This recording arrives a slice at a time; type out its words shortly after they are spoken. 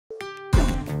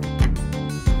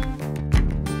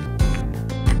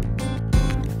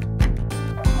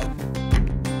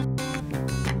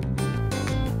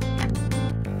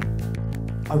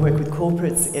I work with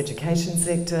corporates, education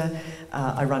sector,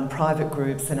 I run private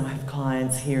groups, and I have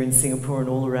clients here in Singapore and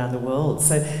all around the world.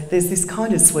 So there's this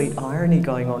kind of sweet irony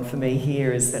going on for me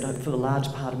here, is that for the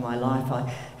large part of my life I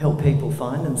help people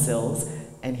find themselves,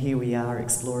 and here we are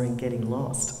exploring getting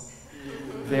lost.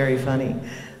 Very funny.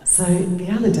 So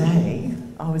the other day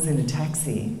I was in a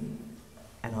taxi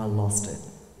and I lost it.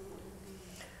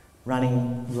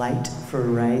 Running late for a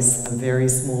race, a very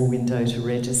small window to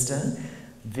register,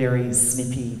 very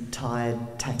snippy, tired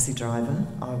taxi driver.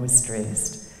 I was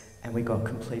stressed and we got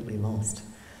completely lost.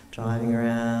 Driving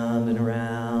around and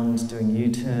around, doing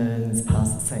U-turns,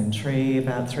 past the same tree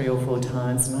about 3 or 4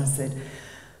 times, and I said,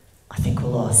 I think we're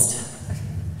lost.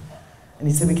 And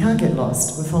he said, we can't get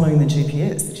lost, we're following the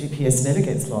GPS. The GPS never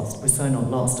gets lost, we're so not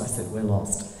lost. I said, we're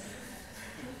lost.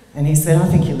 And he said, I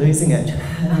think you're losing it.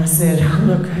 And I said,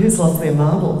 look, who's lost their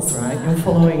marbles, right? You're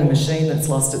following a machine that's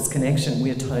lost its connection.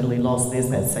 We're totally lost. There's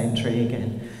that same tree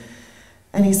again.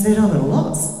 And he said, I'm at a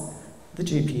loss. The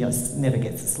GPS never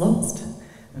gets us lost.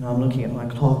 And I'm looking at my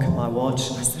clock and my watch,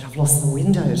 and I said, I've lost the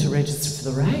window to register for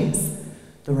the race.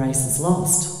 The race is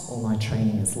lost. All my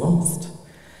training is lost.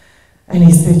 And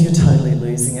he said, you're totally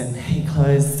losing it. He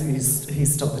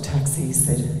stopped the taxi. He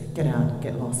said, get out,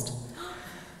 get lost.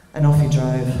 And off he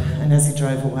drove, and as he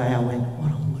drove away I went, what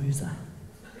a loser.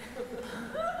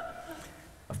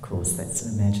 Of course, that's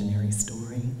an imaginary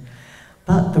story.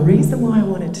 But the reason why I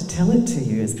wanted to tell it to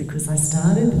you is because I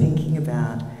started thinking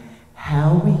about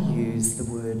how we use the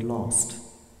word lost.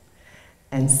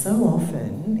 And so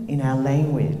often in our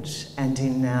language and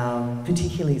in our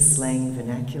particularly slang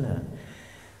vernacular,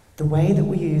 the way that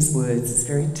we use words is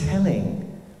very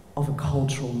telling of a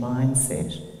cultural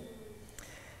mindset.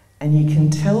 And you can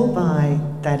tell by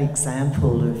that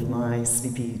example of my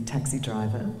snippy taxi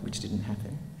driver, which didn't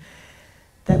happen,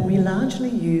 that we largely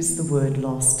use the word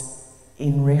lost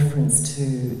in reference to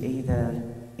either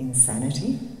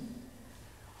insanity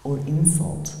or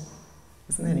insult.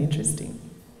 Isn't that interesting?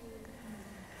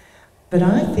 But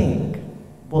I think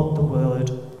what the word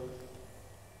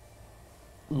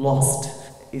lost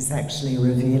is actually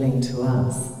revealing to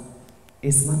us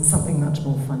is something much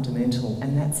more fundamental,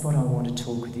 and that's what I want to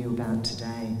talk with you about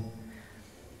today.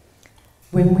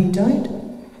 When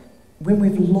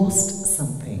we've lost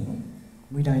something,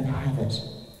 we don't have it.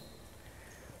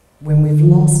 When we've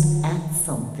lost at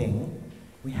something,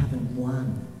 we haven't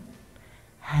won.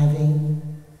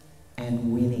 Having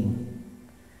and winning.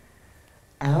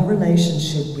 Our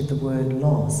relationship with the word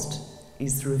lost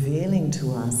is revealing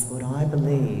to us what I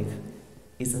believe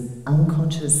is an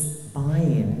unconscious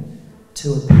buy-in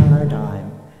to a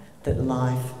paradigm that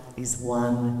life is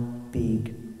one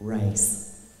big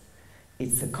race.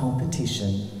 It's a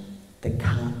competition that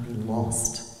can't be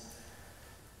lost.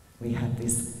 We have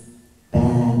this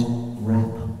bad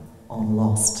rap on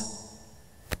lost.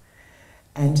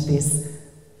 And this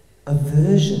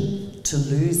aversion to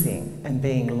losing and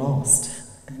being lost,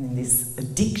 and this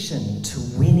addiction to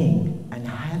winning and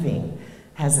having,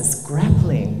 has us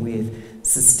grappling with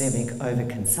systemic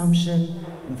overconsumption,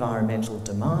 environmental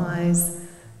demise,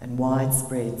 and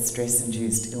widespread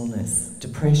stress-induced illness,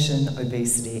 depression,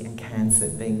 obesity, and cancer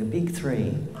being the big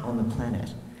 3 on the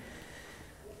planet.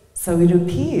 So it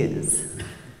appears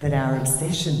that our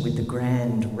obsession with the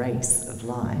grand race of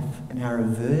life and our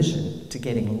aversion to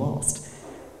getting lost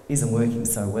isn't working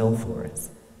so well for us.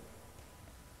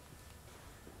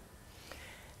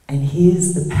 And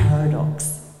here's the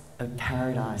paradox of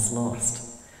Paradise Lost.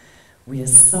 We are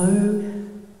so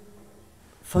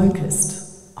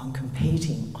focused on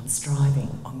competing, on striving,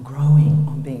 on growing,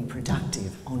 on being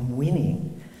productive, on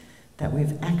winning, that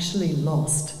we've actually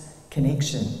lost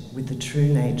connection with the true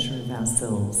nature of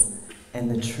ourselves and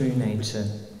the true nature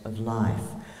of life.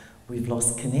 We've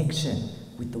lost connection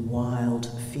with the wild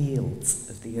fields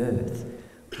of the earth.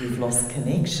 We've lost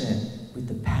connection with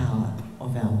the power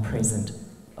of our present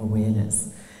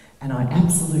awareness. And I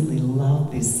absolutely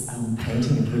love this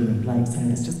painting of William Blake's. I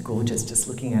mean, it's just gorgeous just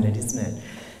looking at it, isn't it?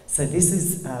 So this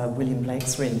is William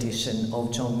Blake's rendition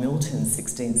of John Milton's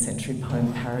 16th century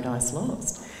poem Paradise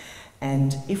Lost.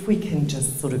 And if we can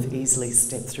just sort of easily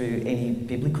step through any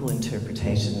biblical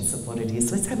interpretations of what it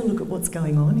is, let's have a look at what's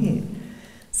going on here.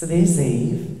 So there's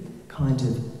Eve, kind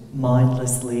of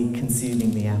mindlessly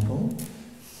consuming the apple.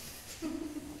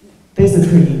 There's a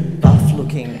pretty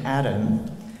buff-looking Adam,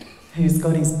 who's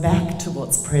got his back to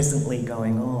what's presently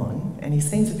going on, and he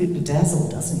seems a bit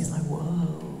bedazzled, doesn't he? He's like, whoa,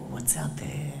 what's out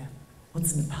there?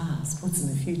 What's in the past? What's in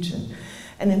the future?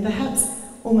 And then perhaps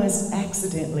almost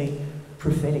accidentally,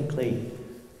 prophetically,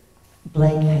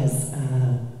 Blake has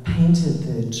painted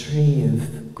the tree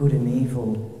of good and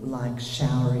evil like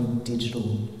showering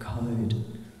digital code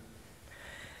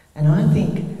And I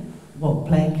think what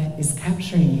Blake is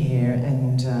capturing here,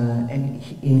 and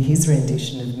in his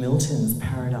rendition of Milton's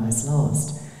Paradise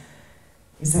Lost,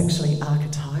 is actually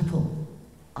archetypal.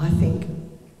 I think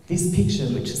this picture,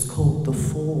 which is called The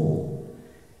Fall,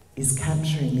 is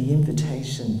capturing the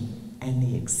invitation and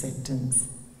the acceptance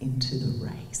into the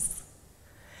race.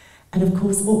 And of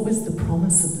course, what was the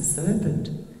promise of the serpent?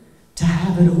 To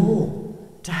have it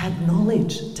all, to have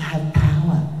knowledge, to have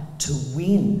power, to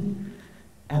win.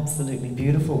 Absolutely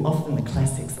beautiful. Often the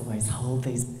classics always hold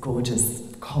these gorgeous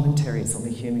commentaries on the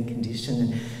human condition,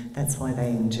 and that's why they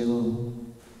endure.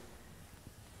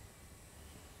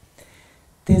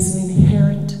 There's an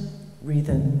inherent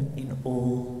rhythm in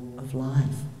all of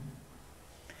life.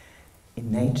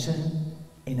 In nature,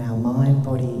 in our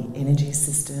mind-body energy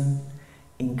system,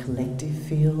 in collective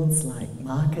fields like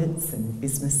markets and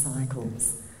business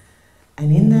cycles.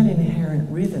 And in that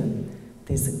inherent rhythm,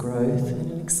 there's a growth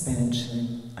and an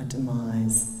expansion, a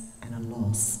demise and a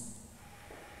loss.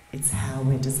 It's how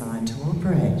we're designed to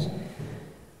operate.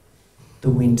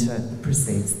 The winter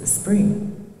precedes the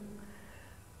spring.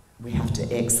 We have to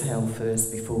exhale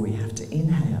first before we have to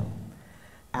inhale.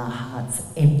 Our hearts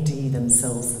empty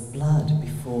themselves of blood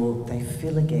before they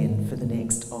fill again for the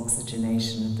next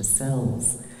oxygenation of the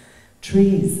cells.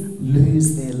 Trees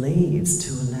lose their leaves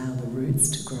to allow the roots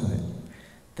to grow.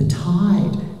 The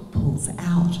tide pulls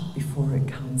out before it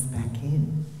comes back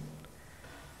in.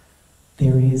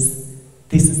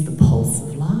 This is the pulse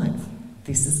of life.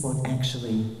 This is what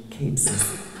actually keeps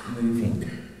us moving.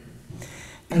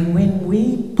 And when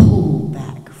we pull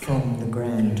back from the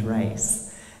grand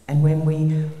race, and when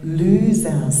we lose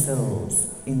ourselves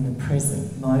in the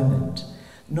present moment,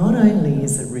 not only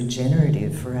is it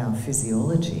regenerative for our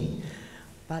physiology,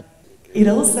 but it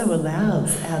also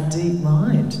allows our deep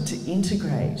mind to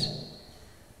integrate,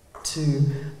 to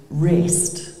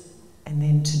rest, and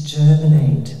then to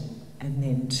germinate, and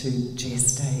then to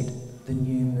gestate the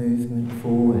new movement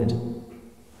forward.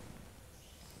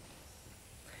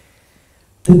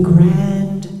 The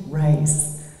grand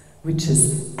race, which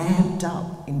is amped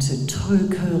up into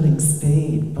toe-curling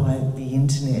speed by the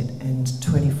internet and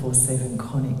 24/7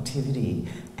 connectivity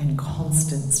and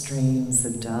constant streams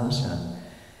of data,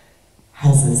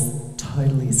 has us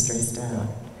totally stressed out.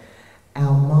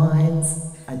 Our minds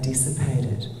are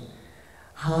dissipated.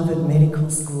 Harvard Medical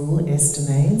School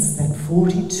estimates that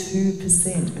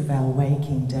 42% of our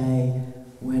waking day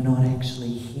we're not actually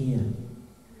here.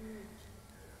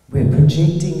 We're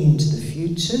projecting into the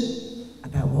future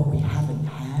about what we haven't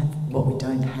had, what we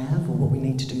don't have, or what we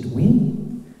need to do to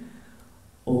win.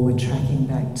 Or we're tracking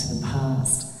back to the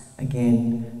past,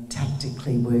 again,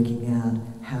 tactically working out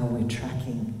how we're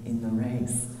tracking in the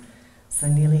race. So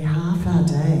nearly half our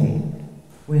day,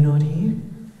 we're not here.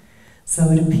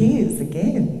 So it appears,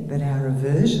 again, that our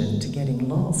aversion to getting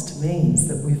lost means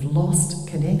that we've lost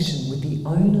connection with the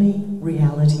only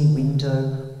reality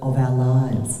window of our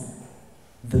lives,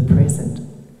 the present.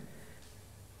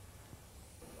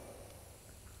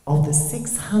 Of the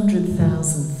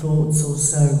 600,000 thoughts or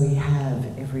so we have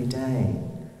every day,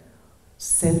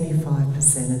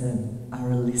 75% of them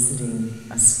are eliciting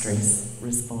a stress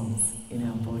response in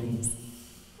our bodies.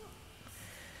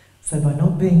 So by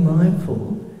not being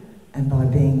mindful, and by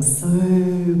being so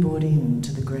bought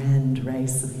into the grand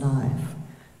race of life,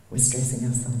 we're stressing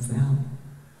ourselves out.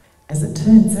 As it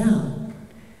turns out,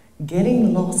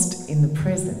 getting lost in the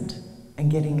present and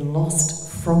getting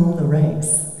lost from the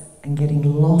race and getting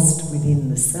lost within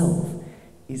the self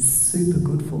is super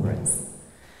good for us.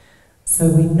 So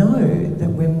we know that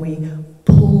when we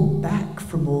pull back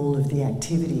from all of the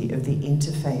activity of the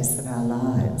interface of our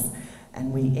lives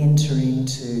and we enter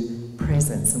into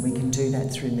presence, and we can do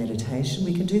that through meditation,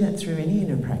 we can do that through any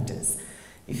inner practice.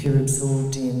 If you're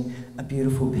absorbed in a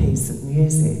beautiful piece of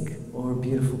music or a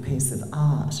beautiful piece of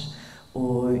art,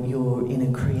 or you're in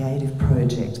a creative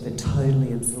project that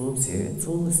totally absorbs you, it's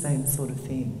all the same sort of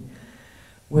thing.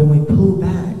 When we pull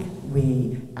back,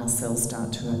 our cells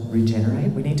start to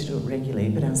regenerate. We need to do it regularly,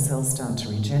 but our cells start to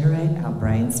regenerate, our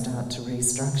brains start to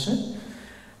restructure,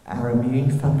 our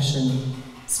immune function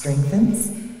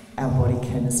strengthens, our body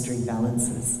chemistry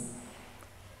balances.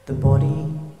 The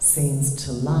body seems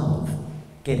to love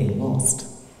getting lost.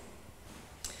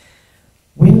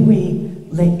 When we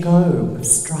let go of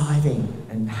striving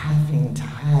and having to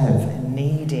have and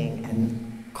needing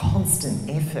and constant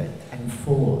effort and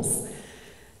force,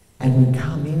 and we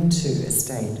come into a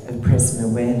state of present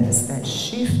awareness, that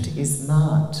shift is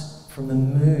marked from a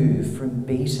move from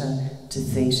beta to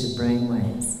theta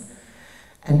brainwaves.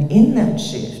 And in that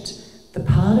shift, the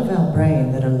part of our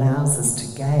brain that allows us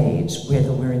to gauge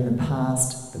whether we're in the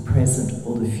past, the present,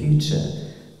 or the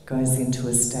future goes into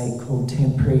a state called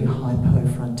temporary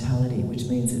hypofrontality, which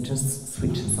means it just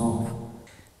switches off.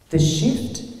 The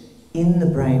shift in the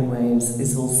brain waves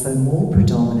is also more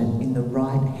predominant in the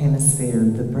right hemisphere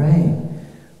of the brain,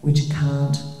 which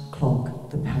can't clock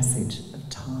the passage of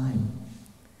time.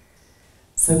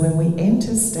 So when we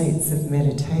enter states of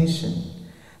meditation,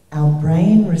 our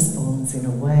brain responds in a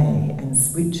way and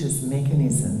switches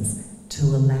mechanisms to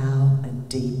allow a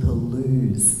deeper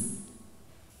lose.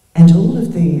 And all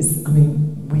of these,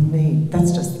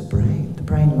 that's just the brain. The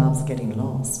brain loves getting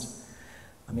lost.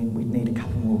 We'd need a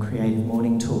couple more creative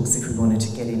morning talks if we wanted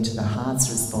to get into the heart's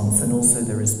response and also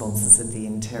the responses of the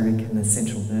enteric and the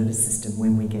central nervous system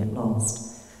when we get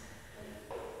lost.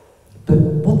 But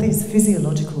what these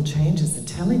physiological changes are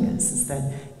telling us is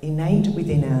that innate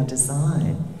within our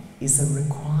design is a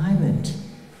requirement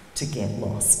to get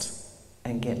lost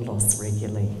and get lost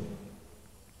regularly.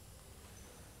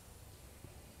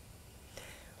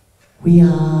 We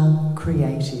are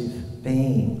creative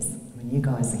beings. You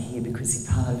guys are here because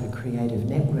you're part of a creative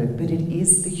network, but it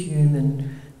is the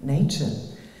human nature.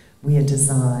 We are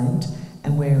designed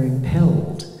and we're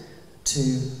impelled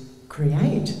to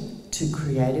create, to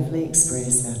creatively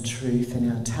express our truth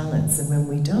and our talents. And when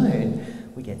we don't,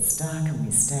 we get stuck and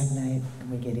we stagnate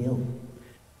and we get ill.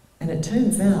 And it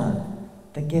turns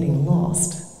out that getting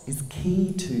lost is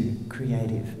key to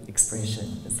creative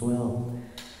expression as well.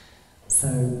 So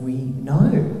we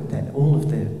know that all of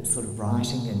the sort of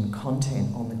writing and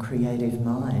content on the creative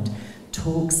mind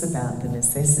talks about the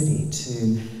necessity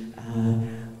to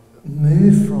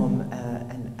move from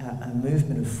a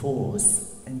movement of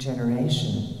force and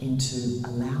generation into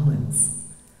allowance.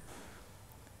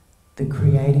 The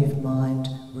creative mind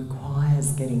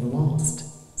requires getting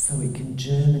lost so it can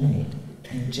germinate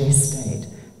and gestate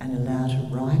and allow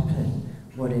to ripen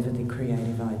whatever the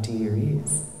creative idea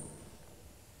is.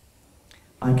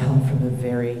 I come from a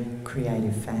very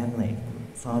creative family.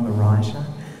 So I'm a writer,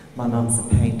 my mum's a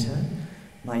painter,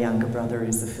 my younger brother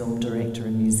is a film director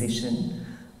and musician,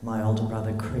 my older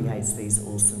brother creates these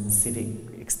awesome civic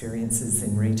experiences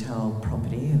in retail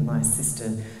property, and my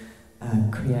sister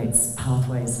creates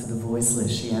pathways for the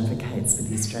voiceless. She advocates for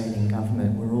the Australian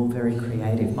government. We're all very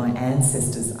creative. My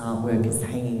ancestors' artwork is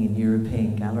hanging in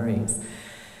European galleries.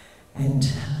 And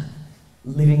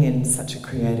living in such a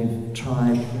creative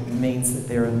tribe means that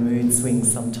there are mood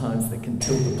swings sometimes that can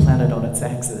tilt the planet on its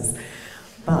axis.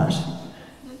 But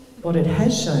what it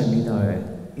has shown me, though,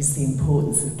 is the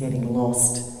importance of getting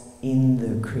lost in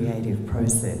the creative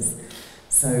process.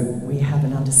 So we have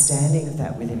an understanding of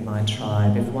that within my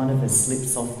tribe. If one of us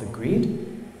slips off the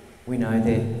grid, we know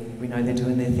they're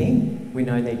doing their thing. We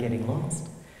know they're getting lost.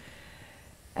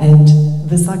 And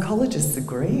the psychologists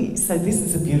agree. So this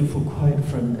is a beautiful quote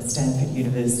from Stanford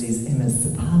University's Emma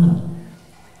Sapana.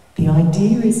 The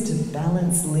idea is to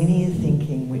balance linear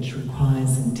thinking, which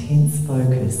requires intense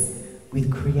focus,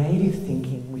 with creative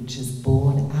thinking, which is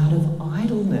born out of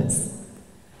idleness.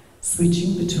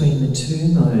 Switching between the two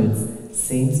modes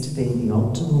seems to be the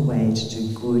optimal way to do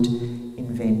good,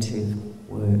 inventive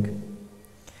work.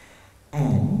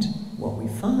 And what we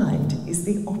find is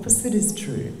the opposite is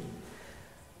true.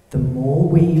 The more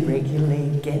we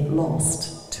regularly get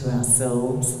lost to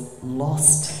ourselves,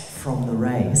 lost from the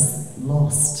race,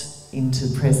 lost into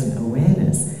present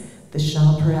awareness, the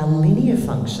sharper our linear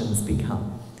functions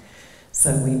become.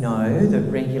 So we know that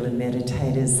regular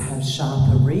meditators have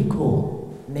sharper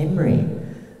recall, memory,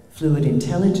 fluid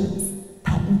intelligence,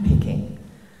 pattern picking.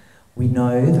 We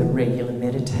know that regular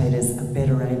meditators are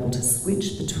better able to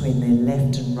switch between their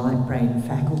left and right brain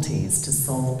faculties to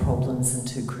solve problems and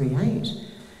to create.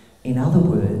 In other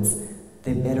words,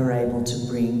 they're better able to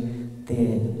bring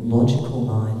their logical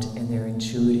mind and their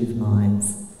intuitive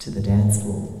minds to the dance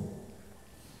floor.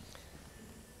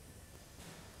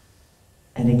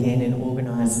 And again, in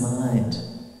Organised Mind,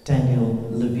 Daniel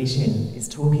Levitin is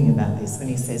talking about this when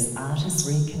he says, artists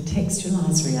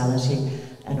recontextualise reality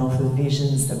and offer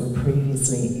visions that were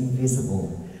previously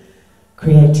invisible.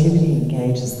 Creativity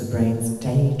engages the brain's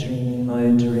daydreaming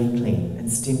mode directly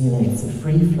and stimulates a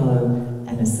free flow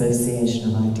and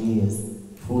association of ideas,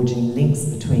 forging links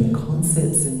between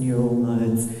concepts and neural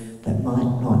modes that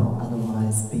might not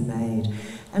otherwise be made.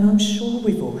 And I'm sure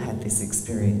we've all had this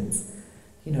experience.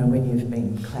 You know, when you've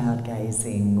been cloud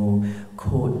gazing or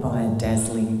caught by a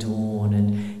dazzling dawn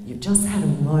and you've just had a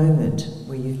moment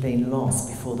where you've been lost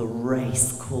before the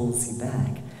race calls you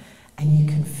back, and you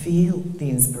can feel the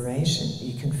inspiration,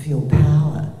 you can feel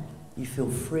power, you feel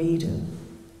freedom,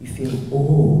 you feel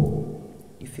awe,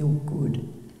 you feel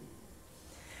good.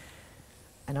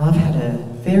 And I've had a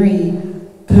very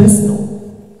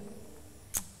personal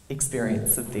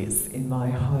experience of this in my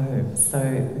home. So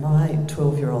my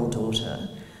 12-year-old daughter,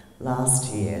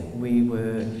 last year, we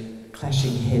were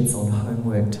clashing heads on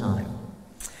homework time.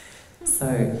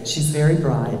 So she's very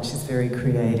bright, she's very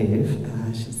creative,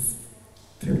 she's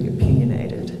very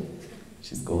opinionated,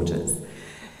 she's gorgeous.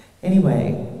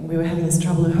 Anyway, we were having this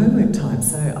trouble at homework time,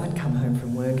 so I'd come home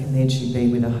from work and then she'd be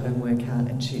with her homework out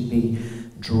and she'd be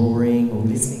drawing or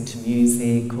listening to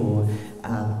music or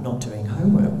not doing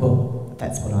homework. Well,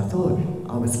 that's what I thought.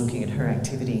 I was looking at her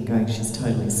activity and going, she's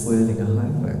totally swerving her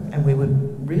homework. And we were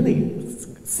really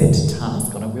set to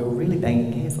task on it. We were really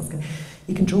banging heads. I was going,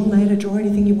 you can draw later, draw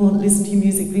anything you want, listen to your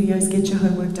music videos, get your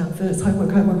homework done first,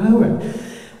 homework, homework, homework.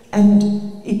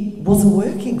 And it wasn't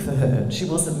working for her. She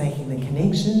wasn't making the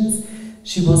connections.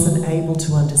 She wasn't able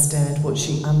to understand what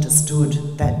she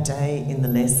understood that day in the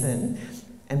lesson.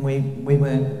 And we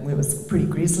was pretty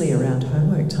grisly around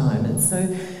homework time. And so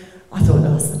I thought,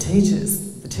 oh, it's the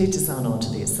teachers. The teachers aren't onto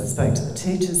this. I spoke to the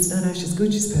teachers. No, she's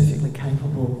good. She's perfectly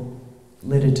capable.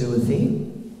 Let her do a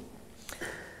thing.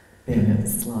 Being a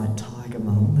slight tiger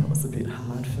mum, that was a bit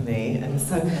hard for me. And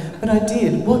so, but I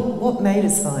did. What made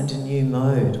us find a new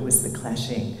mode was the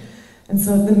clashing. And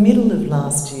so at the middle of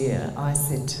last year, I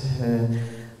said to her,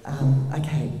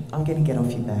 okay, I'm going to get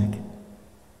off your back.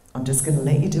 I'm just going to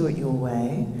let you do it your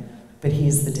way, but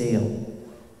here's the deal.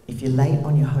 If you're late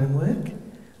on your homework,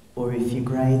 or if your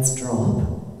grades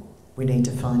drop, we need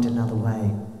to find another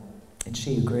way. And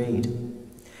she agreed.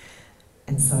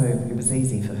 And so it was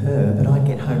easy for her, but I'd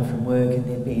get home from work and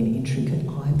there'd be an intricate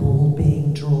eyeball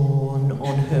being drawn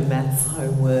on her maths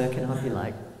homework, and I'd be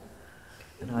like,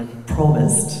 and I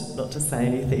promised not to say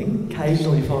anything.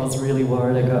 Occasionally, if I was really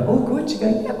worried, I'd go, oh good, she'd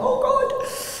go, yep, oh good.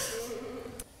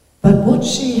 But what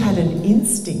she had an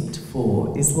instinct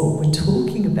for is what we're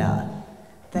talking about,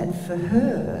 that for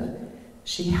her,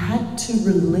 she had to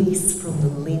release from the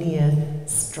linear,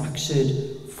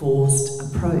 structured, forced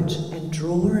approach and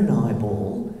draw an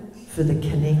eyeball for the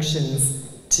connections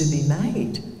to be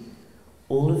made.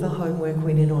 All of her homework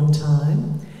went in on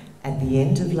time. At the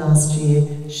end of last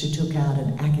year, she took out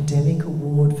an academic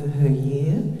award for her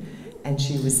year, and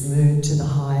she was moved to the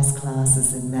highest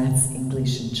classes in maths,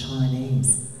 English and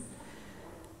Chinese.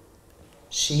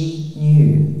 She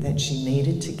knew that she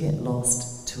needed to get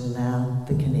lost to allow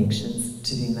the connections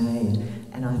to be made.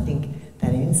 And I think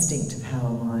that instinct of how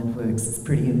our mind works is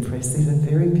pretty impressive and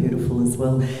very beautiful as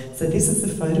well. So this is a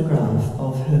photograph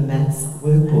of her maths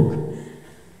workbook.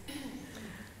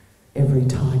 Every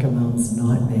tiger mum's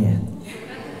nightmare.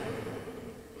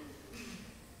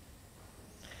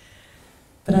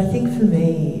 But I think for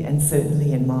me, and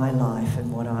certainly in my life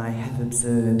and what I have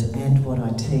observed and what I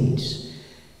teach,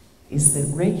 is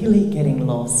that regularly getting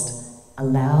lost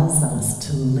allows us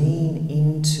to lean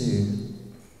into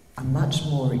a much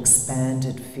more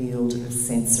expanded field of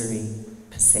sensory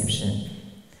perception.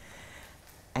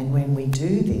 And when we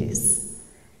do this,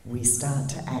 we start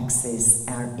to access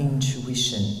our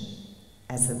intuition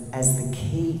as the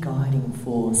key guiding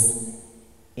force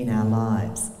in our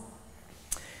lives.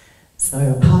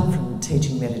 So apart from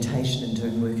teaching meditation and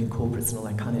doing work in corporates and all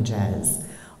that kind of jazz,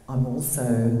 I'm also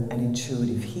an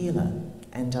intuitive healer,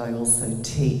 and I also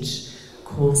teach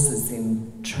courses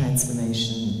in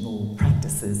transformational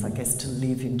practices, I guess, to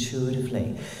live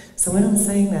intuitively. So when I'm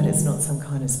saying that, it's not some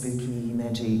kind of spooky,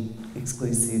 magic,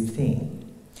 exclusive thing.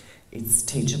 It's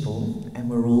teachable, and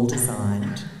we're all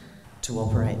designed to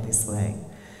operate this way.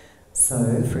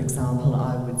 So, for example,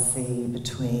 I would see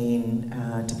between,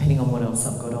 depending on what else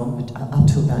I've got on, but up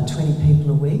to about 20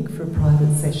 people a week for a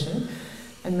private session,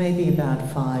 and maybe about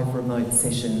 5 remote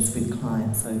sessions with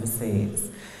clients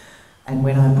overseas. And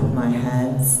when I put my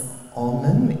hands on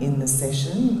them in the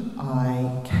session,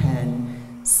 I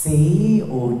can see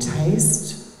or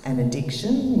taste an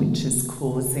addiction which is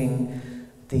causing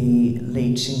the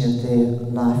leaching of their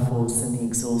life force and the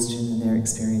exhaustion that they're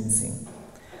experiencing.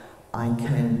 I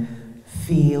can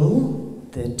feel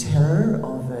the terror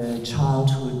of a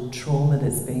childhood trauma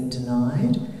that's been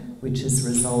denied, which is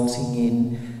resulting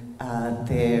in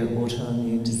their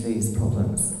autoimmune disease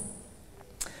problems.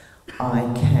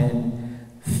 I can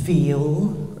feel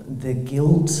the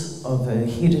guilt of a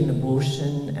hidden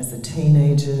abortion as a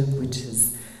teenager, which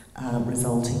is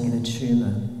resulting in a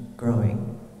tumour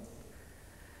growing.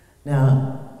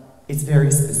 Now, it's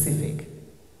very specific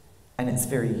and it's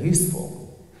very useful.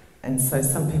 And so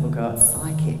some people go, it's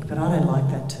psychic, but I don't like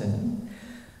that term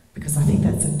because I think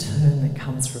that's a term that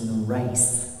comes from the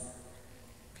race.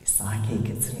 If you're psychic,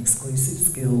 it's an exclusive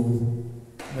skill,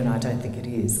 when I don't think it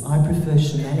is. I prefer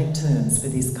shamanic terms for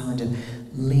this kind of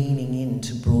leaning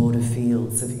into broader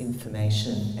fields of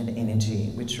information and energy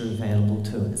which are available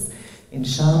to us. In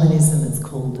shamanism, it's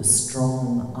called the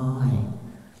strong eye.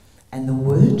 And the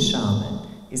word shaman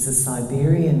is a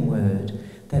Siberian word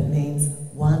that means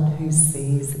one who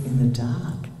sees in the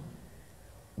dark.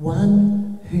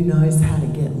 One who knows how to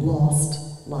get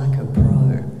lost like a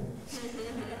pro.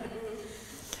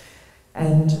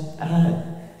 And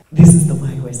this is the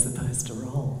way we're supposed to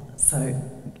roll. So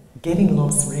getting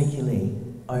lost regularly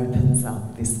opens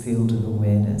up this field of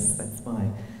awareness. That's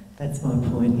my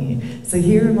point here. So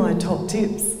here are my top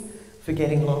tips for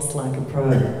getting lost like a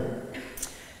pro.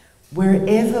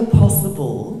 Wherever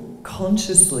possible,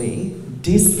 consciously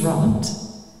disrupt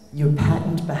your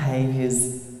patterned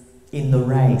behaviours in the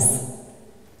race.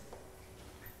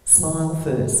 Smile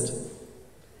first.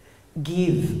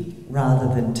 Give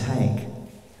rather than take.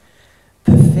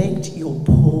 Perfect your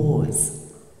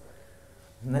pause.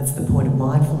 And that's the point of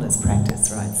mindfulness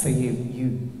practice, right? So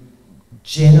you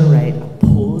generate a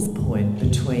pause point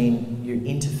between your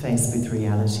interface with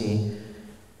reality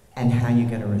and how you're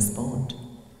going to respond.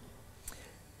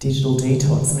 Digital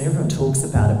detox, and everyone talks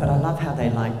about it, but I love how they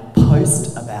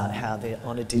post about how they're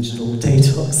on a digital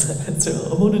detox. So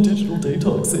I'm on a digital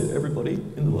detox, everybody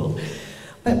in the world.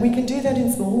 But we can do that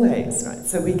in small ways, right?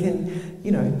 So we can,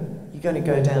 you're going to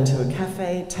go down to a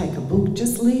cafe, take a book,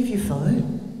 just leave your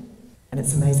phone. And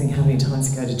it's amazing how many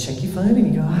times you go to check your phone and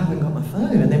you go, I haven't got my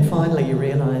phone. And then finally you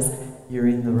realise you're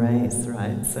in the race,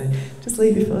 right? So just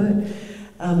leave your phone.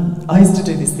 I used to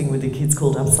do this thing with the kids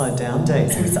called upside down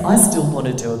days. Because I still want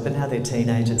to do it, but now they're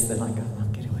teenagers, they're like, oh,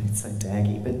 get away, it's so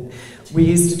daggy. But we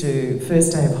used to do,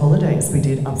 first day of holidays, we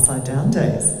did upside down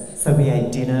days. So we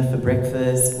ate dinner for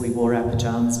breakfast, we wore our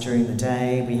pyjamas during the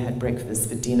day, we had breakfast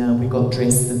for dinner, we got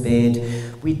dressed for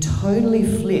bed. We totally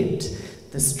flipped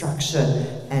the structure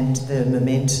and the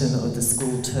momentum of the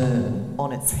school term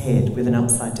on its head with an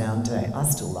upside down day. I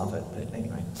still love it, but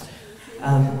anyway.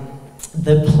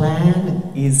 The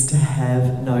plan is to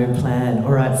have no plan.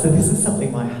 All right, so this is something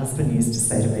my husband used to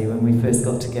say to me when we first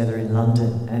got together in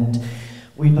London, and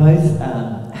we both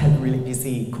had really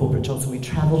busy corporate jobs and we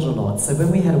travelled a lot. So when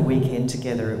we had a weekend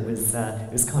together, it was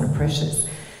kind of precious.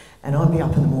 And I'd be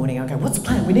up in the morning, I'd go, what's the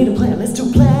plan? We need a plan, let's do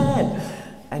a plan.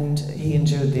 And he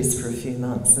endured this for a few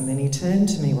months. And then he turned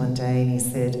to me one day and he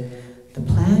said, the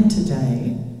plan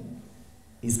today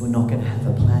is we're not going to have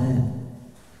a plan.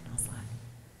 And I was like,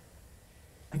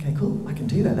 okay, cool, I can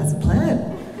do that, that's a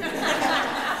plan.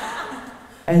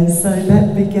 And so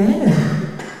that began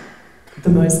the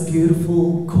most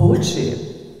beautiful courtship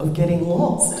of getting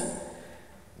lost.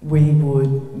 We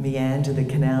would meander the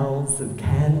canals of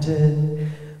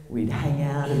Camden, we'd hang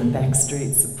out in the back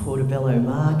streets of Portobello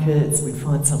markets, we'd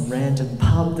find some random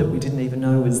pub that we didn't even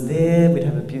know was there, we'd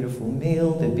have a beautiful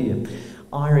meal, there'd be an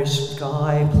Irish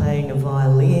guy playing a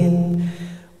violin.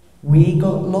 We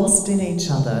got lost in each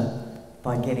other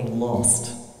by getting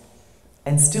lost.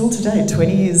 And still today,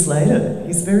 20 years later,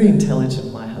 he's very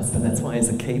intelligent, my husband, that's why he's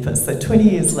a keeper. So 20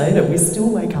 years later, we still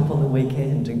wake up on the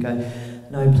weekend and go,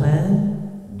 no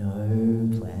plan,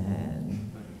 no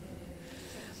plan.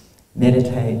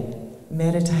 Meditate,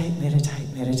 meditate,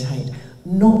 meditate, meditate.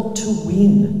 Not to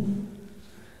win,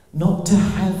 not to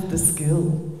have the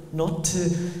skill, not to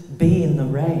be in the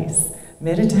race.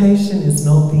 Meditation is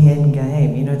not the end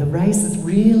game. The race is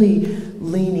really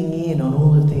leaning in on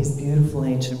all of these beautiful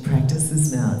ancient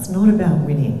practices now. It's not about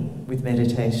winning with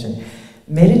meditation.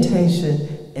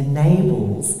 Meditation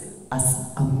enables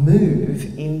a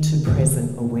move into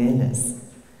present awareness.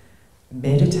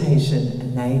 Meditation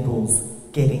enables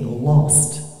getting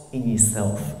lost in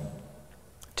yourself,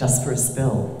 just for a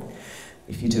spell.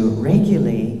 If you do it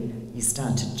regularly, you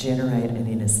start to generate an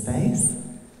inner space.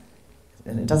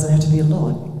 And it doesn't have to be a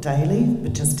lot, daily,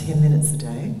 but just 10 minutes a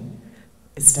day.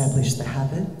 Establish the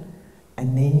habit,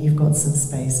 and then you've got some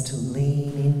space to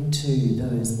lean into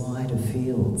those wider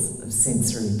fields of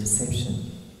sensory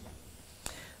perception.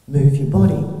 Move your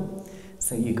body.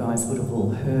 So you guys would have all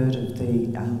heard of the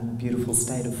beautiful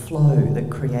state of flow that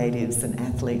creatives and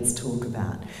athletes talk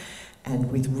about.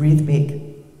 And with rhythmic,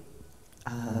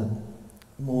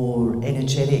 more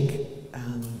energetic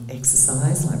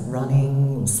exercise like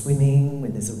running or swimming, where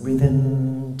there's a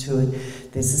rhythm to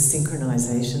it, there's a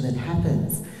synchronization that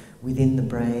happens within the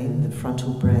brain, the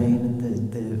frontal brain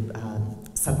and the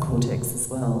subcortex as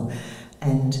well.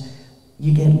 And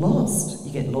you get lost.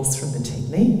 You get lost from the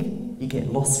technique, you get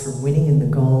lost from winning in the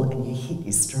goal, and you hit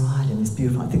your stride in this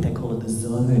beautiful, I think they call it the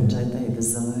zone, don't they? The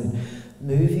zone.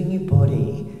 Moving your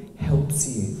body helps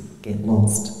you get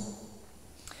lost.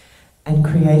 And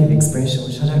creative expression,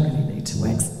 which I don't really need to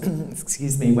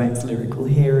wax lyrical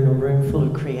here in a room full of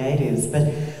creatives, but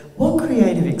what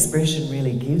creative expression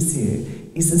really gives you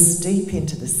is a steep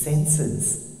into the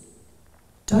senses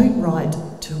Don't write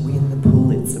to win the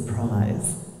Pulitzer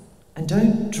Prize, and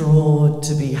don't draw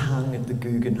to be hung at the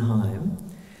Guggenheim.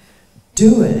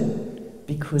 Do it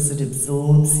because it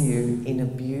absorbs you in a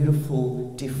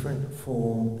beautiful, different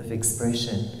form of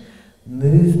expression.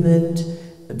 Movement,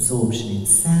 absorption in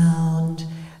sound,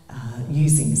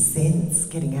 using sense,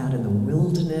 getting out in the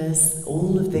wilderness.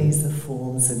 All of these are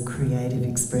forms of creative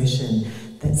expression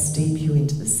that steep you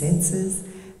into the senses,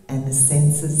 and the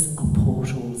senses are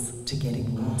portals to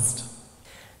getting lost.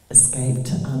 Escape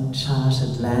to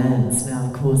uncharted lands. Now,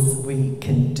 of course, we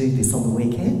can do this on the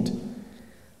weekend.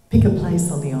 Pick a place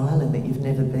on the island that you've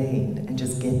never been and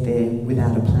just get there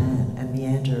without a plan and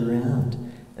meander around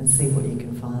and see what you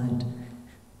can find.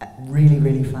 Really,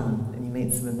 really fun. And you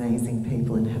meet some amazing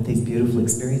people and have these beautiful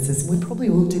experiences. We probably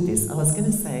all did this. I was going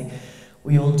to say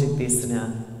we all did this in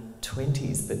our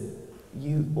 20s, but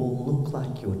you all look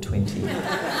like you're 20.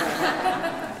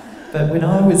 But when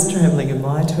I was travelling in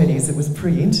my 20s, it was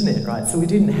pre-internet, right? So we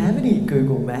didn't have any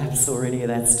Google Maps or any of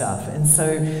that stuff. And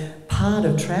so part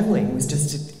of travelling was just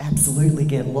to absolutely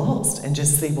get lost and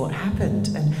just see what happened.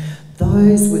 And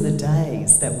those were the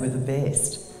days that were the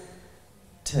best.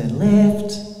 Turn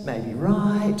left, maybe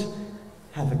right,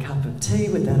 have a cup of tea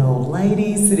with that old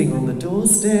lady sitting on the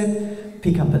doorstep,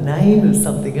 pick up a name of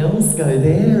something else, go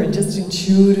there, and just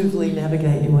intuitively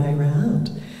navigate your way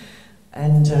around.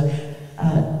 And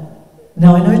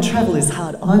now, I know travel is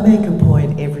hard. I make a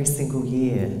point every single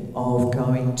year of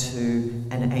going to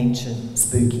an ancient,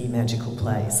 spooky, magical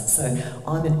place. So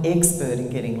I'm an expert in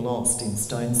getting lost in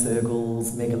stone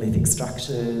circles, megalithic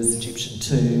structures, Egyptian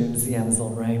tombs, the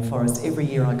Amazon rainforest. Every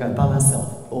year I go by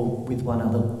myself or with one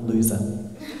other loser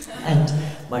and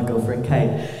my girlfriend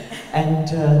Kate. And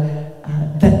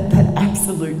that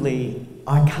absolutely,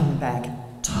 I come back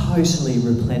totally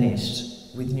replenished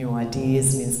with new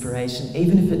ideas and inspiration.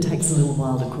 Even if it takes a little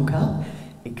while to cook up,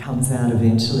 it comes out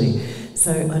eventually.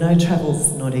 So I know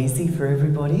travel's not easy for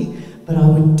everybody, but I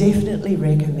would definitely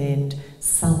recommend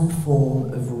some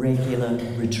form of regular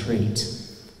retreat.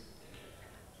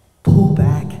 Pull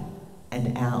back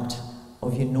and out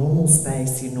of your normal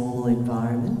space, your normal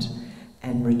environment,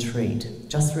 and retreat.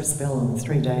 Just for a spell, in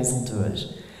 3 days will do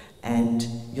it. And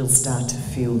you'll start to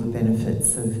feel the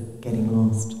benefits of getting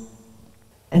lost.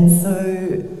 And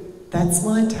so that's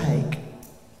my take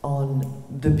on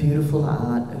the beautiful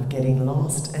art of getting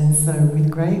lost. And so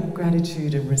with great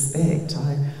gratitude and respect,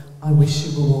 I wish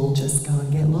you will all just go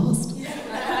and get lost.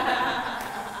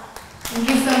 Thank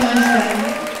you so much,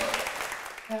 Dani.